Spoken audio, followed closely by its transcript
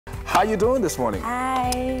How you doing this morning?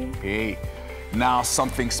 Hi. Hey. Now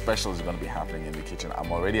something special is going to be happening in the kitchen.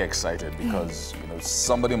 I'm already excited because you know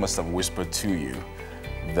somebody must have whispered to you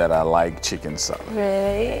that I like chicken salad.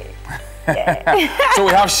 Really? Yeah. So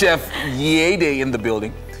we have Chef Yede in the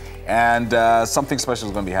building, and something special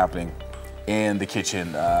is going to be happening in the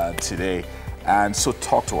kitchen today. And so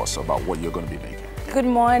talk to us about what you're going to be making. Good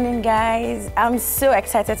morning, guys. I'm so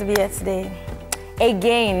excited to be here today.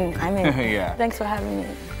 Again, I mean, Yeah. Thanks for having me.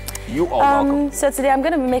 You are welcome. So today I'm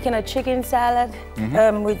going to be making a chicken salad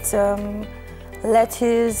with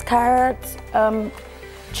lettuce, carrots,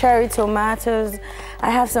 cherry tomatoes. I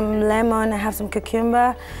have some lemon, I have some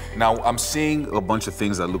cucumber. Now, I'm seeing a bunch of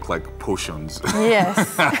things that look like potions.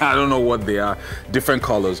 Yes. I don't know what they are. Different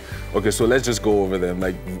colors. Okay, so let's just go over them.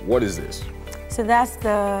 Like, what is this? So that's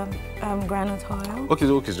the granite oil. Okay,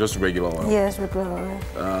 it's just regular oil. Yes, regular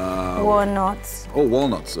oil. Walnuts. Oh,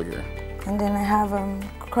 walnuts, okay. And then I have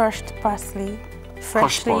crushed parsley.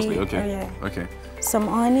 Crushed parsley, freshly, okay. yeah. Okay. Some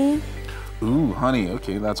honey. Ooh, honey,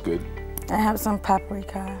 okay, that's good. I have some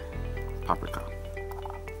paprika. Paprika.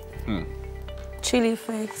 Chili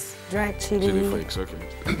flakes, dried chili. Chili flakes,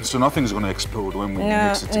 okay. So nothing's gonna explode when we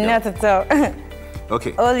mix it together? Not at all.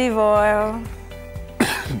 Okay. Olive oil.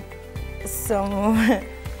 Some, you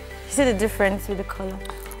see the difference with the color?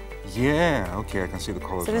 Yeah, okay, I can see the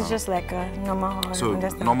colors So this now. is just like a normal oil. So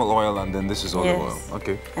understand? normal oil and then this is olive oil, Yes.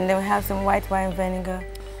 okay. And then we have some white wine vinegar.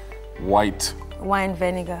 White, Wine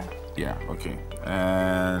vinegar. yeah, okay.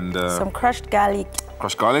 And Some crushed garlic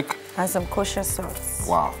crushed garlic. and some kosher sauce.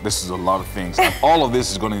 Wow, this is a lot of things. And all of this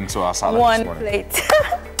is going into our salad this One morning. plate.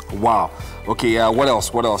 Wow. Okay, what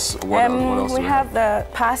else? What else? What else? We do have the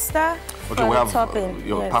pasta for Okay, we the have topping.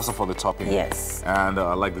 your Yes. pasta for the topping. Yes. And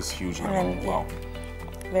I like this huge And lemon. then, Wow.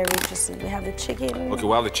 Very juicy. We have the chicken. Okay,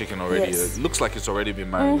 we have the chicken already. Yes. It looks like it's already been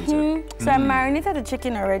marinated. So I marinated the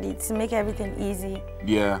chicken already to make everything easy.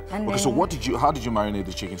 Yeah. And Okay, so then- how did you marinate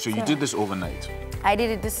the chicken? So you did this overnight? I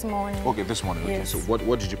did it this morning. Okay, this morning. Okay, Yes. so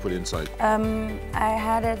what did you put inside? I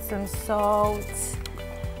added some salt,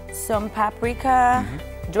 some paprika,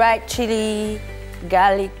 dried chili,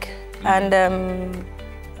 garlic, and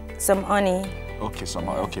some honey. Okay,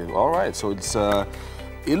 okay, all right. So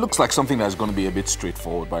it looks like something that's going to be a bit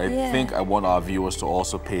straightforward, but I Yeah. think I want our viewers to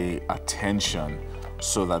also pay attention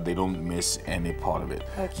so that they don't miss any part of it.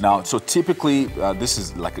 Okay. Now, so typically this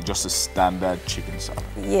is like just a standard chicken salad.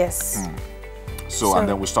 Yes. So and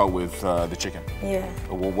then we start with the chicken. Yeah.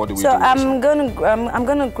 What do we So do? with I'm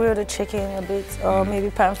gonna grill the chicken a bit, or maybe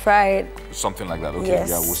pan fry it, this? Something like that. Okay, Yes.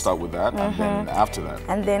 yeah, we'll start with that, and then after that.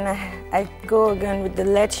 and then I go again with the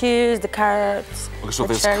lettuce, the carrots. Okay, so the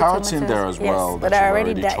there's cherry carrots in tomatoes. there as Yes, well but that I you've already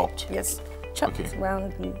already dyed. chopped. Yes, chopped Okay.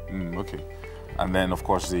 roundly. Okay, and then of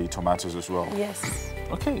course the tomatoes as well. Yes.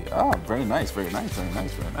 Okay, very nice, very nice, very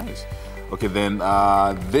nice, very nice. Okay, then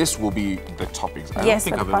this will be the toppings. I don't Yes,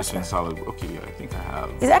 think for I've the ever pasta. seen salad. Okay, yeah, I think I have.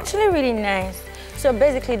 It's actually really nice. So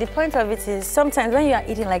basically, the point of it is sometimes when you are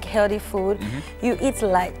eating like healthy food, you eat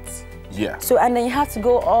light. Yeah. So and then you have to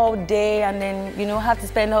go all day and then have to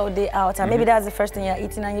spend all day out and maybe that's the first thing you're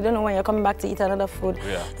eating and you don't know when you're coming back to eat another food.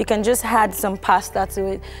 Yeah. You can just add some pasta to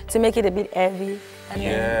it to make it a bit heavy. And Yeah,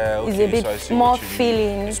 then okay, it's a bit so I see more what you mean.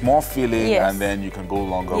 filling. It's more filling, Yes. and then you can go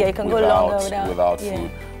longer. Yeah, you can go longer without, yeah.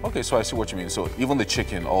 food. Okay, so I see what you mean. So even the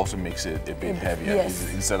chicken also makes it a bit heavier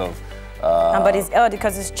yes. instead of. But it's healthy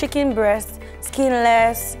because it's chicken breast,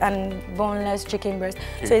 skinless and boneless chicken breast.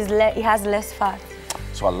 So it has less fat.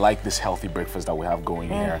 So I like this healthy breakfast that we have going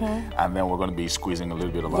here, and then we're going to be squeezing a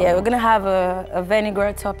little bit of. Yeah, we're gonna have a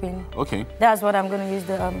vinegar topping. Okay. That's what I'm gonna use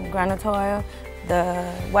the granite oil, the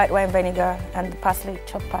white wine vinegar, and the parsley,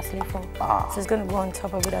 chopped parsley for. So it's gonna go on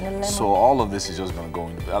top of it and the lemon. So all of this is just going to go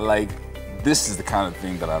in. This is the kind of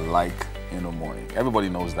thing that I like in the morning. Everybody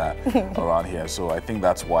knows that around here. So I think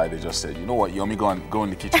that's why they just said, you know what, Yomi, go in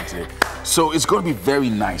the kitchen today. So it's going to be very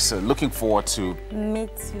nice. Looking forward to Me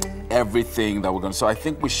too. everything that we're going to. So I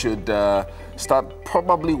think we should start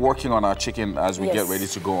probably working on our chicken as we get ready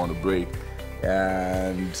to go on the break.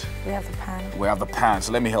 And We have the pan. we have the pan.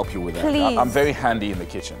 So let me help you with that. Please. I'm very handy in the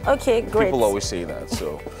kitchen. Okay, great. People always say that.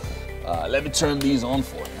 So let me turn these on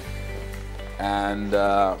for you. And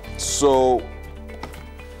so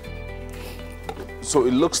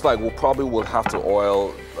it looks like we'll probably have to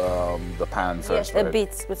oil the pan first, Yes, a right?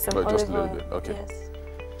 bit with some But olive just a little oil. bit, okay. Yes.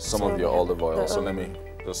 Some So of your we have olive oil. the So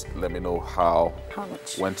let me know how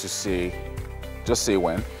much? when to say, just say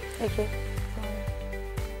when. Okay.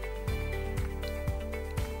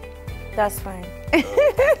 That's fine.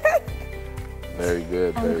 Very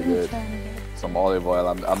good, very good. Some olive oil.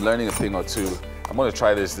 I'm learning a thing or two. I'm going to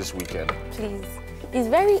try this weekend. Please. It's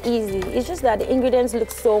very easy. It's just that the ingredients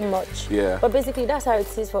look so much. Yeah. But basically, that's how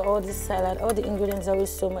it is for all this salad. All the ingredients are always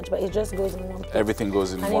so much, but it just goes in one plate. Everything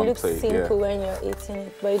goes in and one it looks plate. simple when you're eating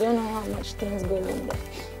it, but you don't know how much things go in there.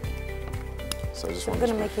 So I just I'm want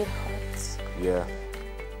gonna make it hot. Yeah.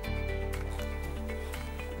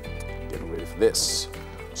 Getting ready for this.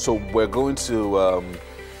 So we're going to.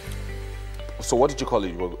 So what did you call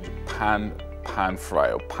it? Pan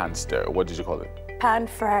fry or pan stir? What did you call it? Pan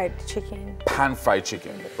fried chicken. Pan fried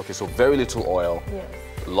chicken. Okay, so very little oil. Yes.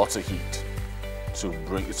 Lots of heat to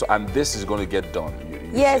bring. So and this is going to get done.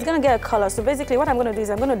 Yeah, it's gonna get a color. So basically, what I'm gonna do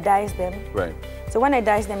is I'm gonna dice them. Right. So when I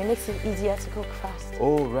dice them, it makes it easier to cook fast.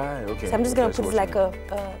 Oh right. Okay. So I'm just gonna Okay, put so like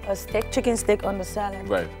a steak, chicken steak on the salad.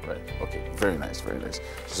 Right. Right. Okay. Very nice. Very nice.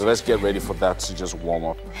 So let's get ready for that to just warm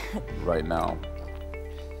up right now.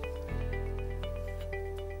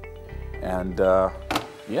 And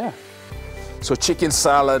yeah. So chicken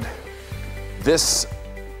salad this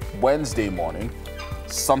Wednesday morning,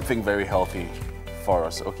 something very healthy for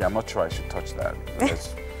us. Okay, I'm not sure I should touch that.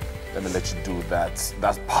 Let me let you do that.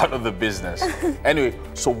 That's part of the business. Anyway,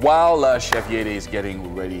 so while Chef Yede is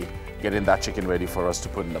getting that chicken ready for us to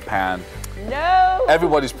put in the pan. No!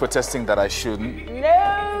 Everybody's protesting that I shouldn't.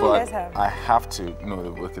 No! But Let's have it. I have to. No,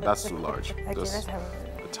 okay, that's too large. Okay, let's have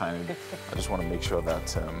it. A tiny. I just want to make sure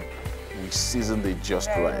that we seasoned it just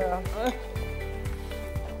right.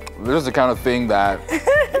 This is the kind of thing that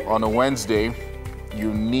on a Wednesday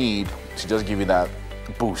you need to just give you that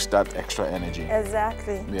boost, that extra energy.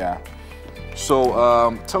 Exactly. Yeah.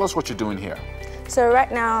 So tell us what you're doing here. So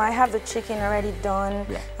right now I have the chicken already done,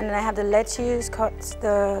 Yeah. and then I have the lettuce cut,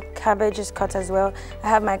 the cabbage is cut as well. I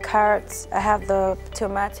have my carrots, I have the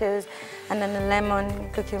tomatoes, and then the lemon,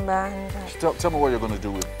 cucumber. And Tell me what you're going to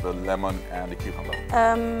do with the lemon and the cucumber.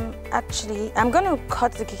 actually, I'm going to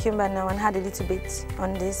cut the cucumber now and add a little bit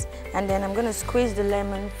on this, and then I'm going to squeeze the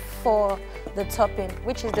lemon for the topping,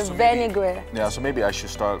 which is the vinegar. Yeah, so maybe I should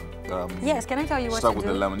start. Yes, can I tell you what to do? Start with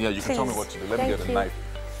the lemon. Yeah, you can tell me Please. what to do. Let me Thank get a you. knife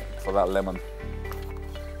for that lemon.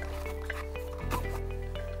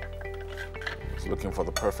 Just looking for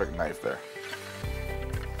the perfect knife there.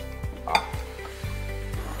 Ah.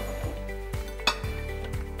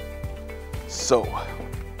 So,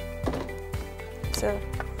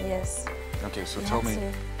 yes. okay, so You tell have me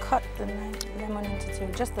to cut the lemon into two,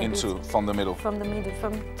 just a bit. from the middle, From the middle,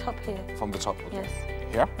 from top here. from the top. Okay.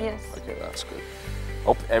 Yes. Here? Yes. Okay, that's good.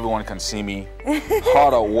 Hope everyone can see me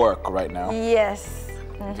hard at work right now. Yes.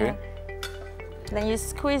 Okay. Then you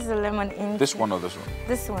squeeze the lemon in. This one or this one?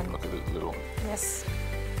 This one. Okay, the little one. Yes.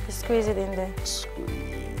 You squeeze it in there.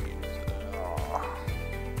 Squeeze. Ah.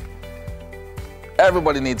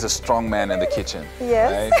 Everybody needs a strong man in the kitchen.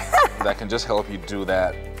 Yes. Right? That can just help you do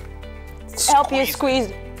that. Help you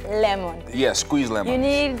squeeze lemon. Yeah, squeeze lemon. You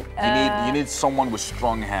need. You need someone with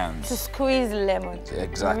strong hands. to squeeze lemon.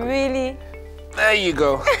 Exactly. Really. There you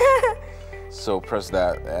go. So press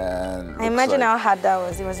that and. I imagine how hard that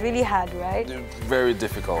was. It was really hard, right? Very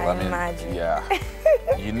difficult. I mean, imagine. yeah.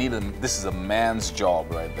 You need this is a man's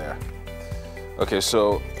job right there. Okay,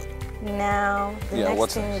 so. Now the Yeah, next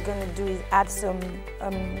what's thing next? we're gonna do is add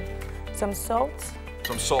some salt.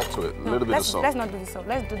 Some salt to it. A No, little bit of salt. Let's not do the salt.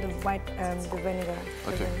 Let's do the white, the vinegar.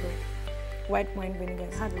 The Okay. vinegar. White wine vinegar.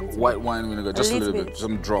 Add a little White bit. wine vinegar, just a little little bit. bit.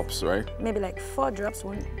 Some drops, right? Maybe like 4 drops.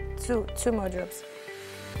 Two more drops.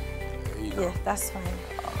 There you go. Yeah, that's fine.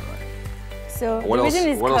 All right. So What the else- reason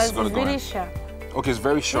is what else is because gonna it's go in? really sharp. Okay, it's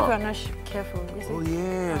very If you're sharp. not careful, you see? Oh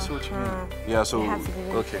yeah, I see what you mean. Uh-huh. Yeah, so You have to be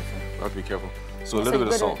really okay, careful. have to be careful. So a Yeah, little bit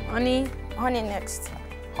you of gotta- salt, Honey next.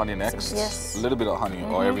 honey next. yes. A little bit of honey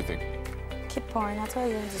or everything. Keep pouring. I'll tell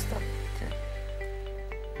you when to stop. Okay.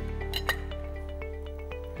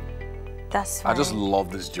 That's fine. I just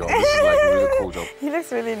love this job. This is like a really cool job. It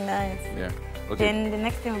looks really nice. Yeah. Okay. Then the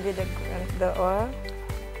next thing will be the oil.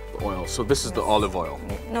 The oil. So this is the olive oil.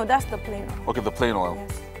 No, that's the plain oil. Okay, the plain oil.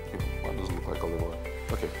 Yes. Okay. Why does it look like olive oil?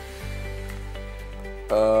 Okay.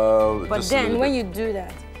 But just a then little when bit. you do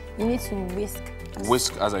that, you need to whisk.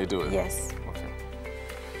 Whisk as I do it. Yes. Okay.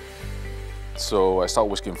 So I start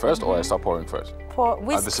whisking first, or I start pouring first, Pour,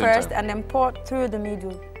 whisk the same first time? and then pour through the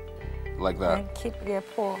middle. like that. And keep,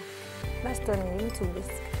 pour. That's done. You need to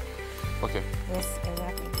whisk. Okay. Yes,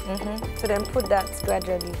 exactly. So then put that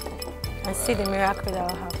gradually and see the miracle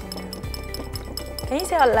that will happen now. Can you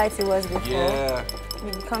see how light it was before? Yeah.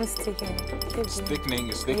 It becomes sticky. It's thickening.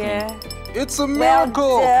 It's thickening. Yeah. It's a Well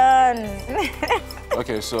miracle. done.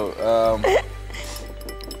 Okay, so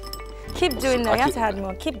Keep doing that. I You have keep- to add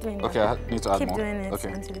more. Keep doing that. okay, I need to add Keep more. doing it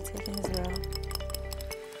Okay. until it thickens well.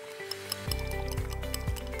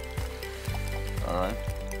 All right.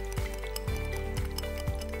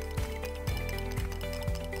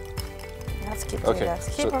 keep doing that.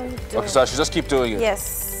 Keep on doing okay, so I should just keep doing it.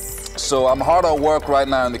 Yes. So I'm hard at work right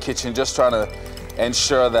now in the kitchen, just trying to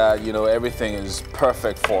ensure that, you know, everything is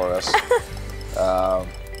perfect for us.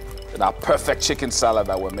 Our perfect chicken salad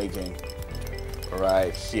that we're making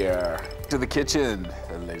right here. To the kitchen,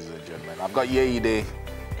 ladies and gentlemen. I've got Yeide,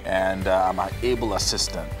 and I'm an able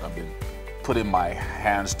assistant. I've been putting my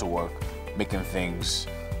hands to work, making things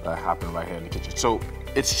happen right here in the kitchen. So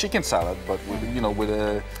it's chicken salad, but with, you know, with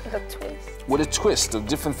a twist of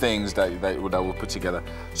different things that we'll put together.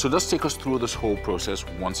 So just take us through this whole process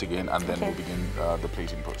once again, and then we'll begin the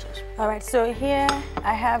plating process. All right. So here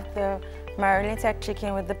I have the marinated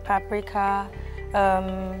chicken with the paprika,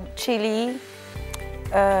 chili,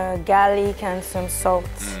 garlic, and some salt.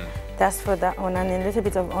 That's for that one, and a little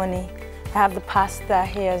bit of honey. I have the pasta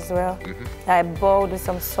here as well. I boiled with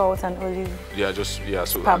some salt and olive. Yeah,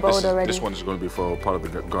 so this one is going to be for part of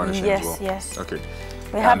the garnishing as well. Yes. Okay.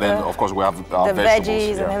 And then, of course, we have our the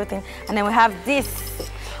veggies and everything. And then we have this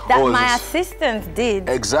that my assistant did.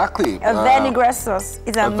 Exactly. A vinegar sauce.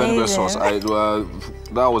 It's amazing. A vinegar sauce.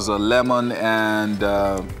 That was a lemon and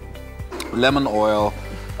lemon oil.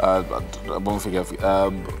 I won't forget.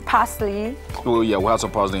 Parsley. Oh yeah, we had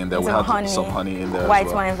some parsley in there. We had some honey in there.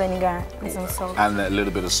 White wine vinegar and some salt. And a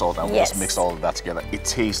little bit of salt, and we just mixed all of that together. It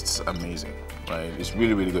tastes amazing, right? It's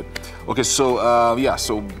really, really good. Okay, so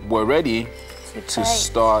so we're ready to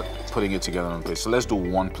start putting it together on a plate. So let's do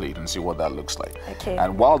one plate and see what that looks like. Okay.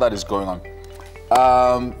 And while that is going on,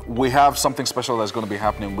 we have something special that's going to be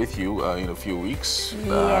happening with you in a few weeks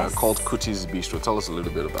called Kuti's Bistro. Tell us a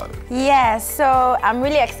little bit about it. Yeah, so I'm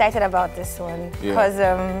really excited about this one because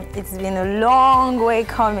it's been a long way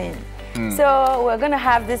coming. So we're going to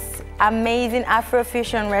have this amazing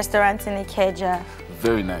Afrofusion restaurant in Ikeja.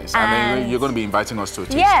 Very nice. And then you're going to be inviting us to a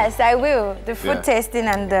tasting. Yes, I will. The food tasting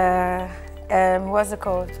and the, what's it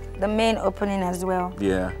called? The main opening as well.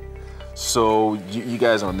 Yeah. So you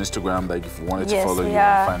guys are on Instagram, like if you wanted to follow you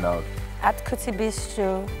and find out. At Kuti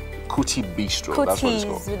Bistro. Kuti Bistro, Kutis, that's what it's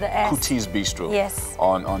called. With the S. Kuti's Bistro. Yes.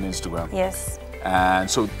 On Instagram. Yes. And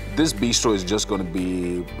so this bistro is just going to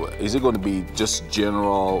be, is it going to be just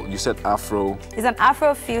general, you said Afro? It's an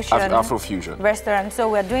Afrofusion. Afrofusion. Restaurant. So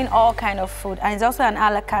we're doing all kind of food. And it's also an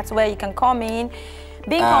a la carte where you can come in,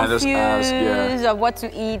 be confused of what to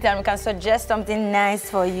eat, and we can suggest something nice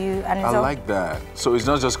for you. And I like that. So it's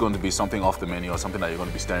not just going to be something off the menu or something that you're going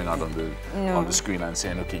to be staring at on the screen and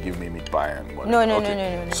saying, okay, give me meat pie and whatever.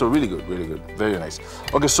 No. So really good, very nice.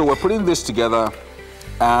 Okay, so we're putting this together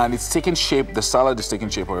and it's taking shape. The salad is taking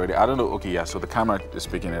shape already. I don't know. Okay, yeah. So the camera is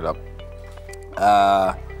picking it up.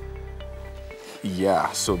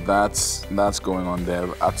 Yeah, so that's going on there.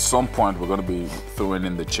 At some point, we're going to be throwing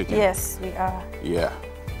in the chicken. Yes, we are. Yeah.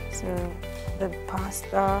 So the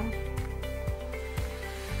pasta.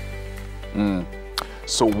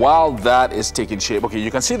 So while that is taking shape, okay,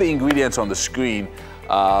 you can see the ingredients on the screen.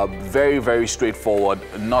 Very, very straightforward,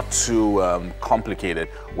 not too complicated.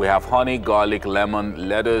 We have honey, garlic, lemon,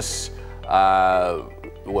 lettuce,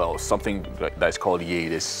 well, something that's called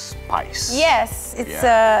Yeide spice. Yes, it's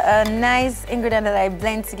a nice ingredient that I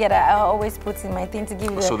blend together. I always put in my thing to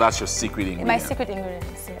give you. So that's your secret ingredient? My secret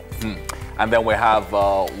ingredients, yes. And then we have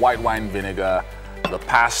white wine vinegar, the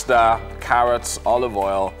pasta, carrots, olive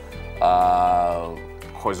oil,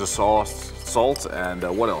 oyster sauce, salt, and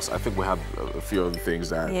what else? I think we have a few other things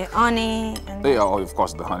that... Yeah, honey. And of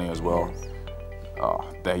course, the honey as well. Yes. Oh,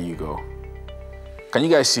 there you go. Can you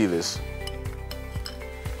guys see this?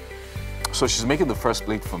 So she's making the first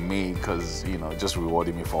plate for me because, you know, just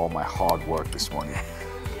rewarding me for all my hard work this morning.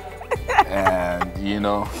 And, you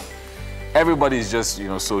know, everybody's just, you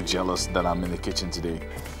know, so jealous that I'm in the kitchen today.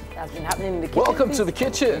 That's been happening in the kitchen. Welcome to the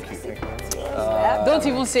kitchen. Don't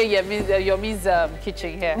even say your Miss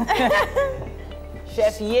kitchen here.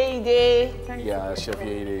 Chef Yeide. Yeah, Chef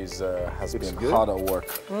Yeide has been hard at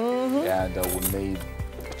work. And we made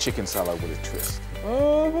a chicken salad with a twist.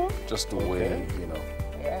 Just the way, you know.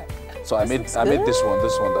 Yeah. So I made this one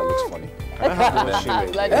that looks funny.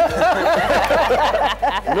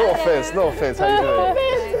 No offense. How you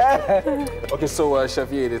doing? Okay, so Chef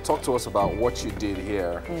Yeide, talk to us about what you did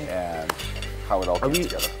here and how it all came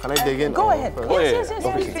together. Can I dig in? Go ahead.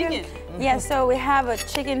 Yes. Yeah, so we have a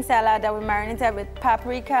chicken salad that we marinated with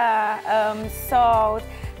paprika, salt,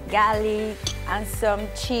 garlic, and some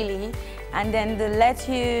chili. And then the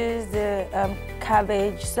lettuce, the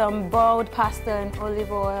cabbage, some boiled pasta and olive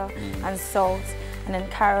oil and salt, and then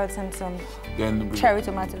carrots and some cherry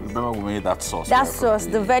tomatoes. Remember we made that sauce? That sauce,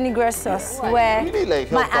 the vinegar sauce, where really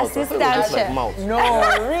my assistant chef.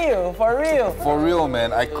 No, for real. For real,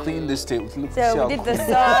 man. I cleaned this table. So we did the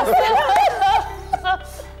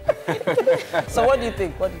sauce. So what do you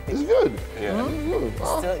think? What do you think? It's good. Yeah. It's good.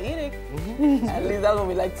 Still eating. At least that's what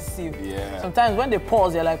we like to see. Yeah. Sometimes when they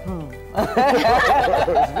pause, they're like,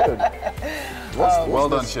 It's good. Well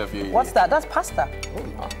done, Chef. Yeah, What's that? That's pasta.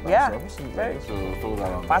 Yeah. Very So throw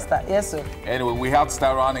that on. Pasta. Yes, sir. Anyway, we have to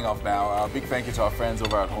start rounding off now. Big thank you to our friends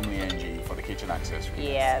over at Homely NG for the kitchen accessories.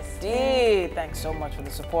 Yes, indeed. Thanks so much for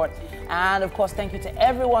the support. And of course, thank you to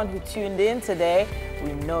everyone who tuned in today.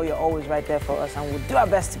 We know you're always right there for us, and we'll do our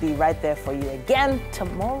best to be right there for you again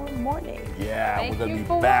tomorrow morning. Yeah, Thank we're going you to be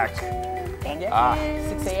for back. watching. Thank Ah. you.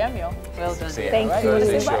 6 a.m., yo. Well done. Thank you.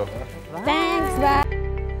 Thursday show. Thanks, bye.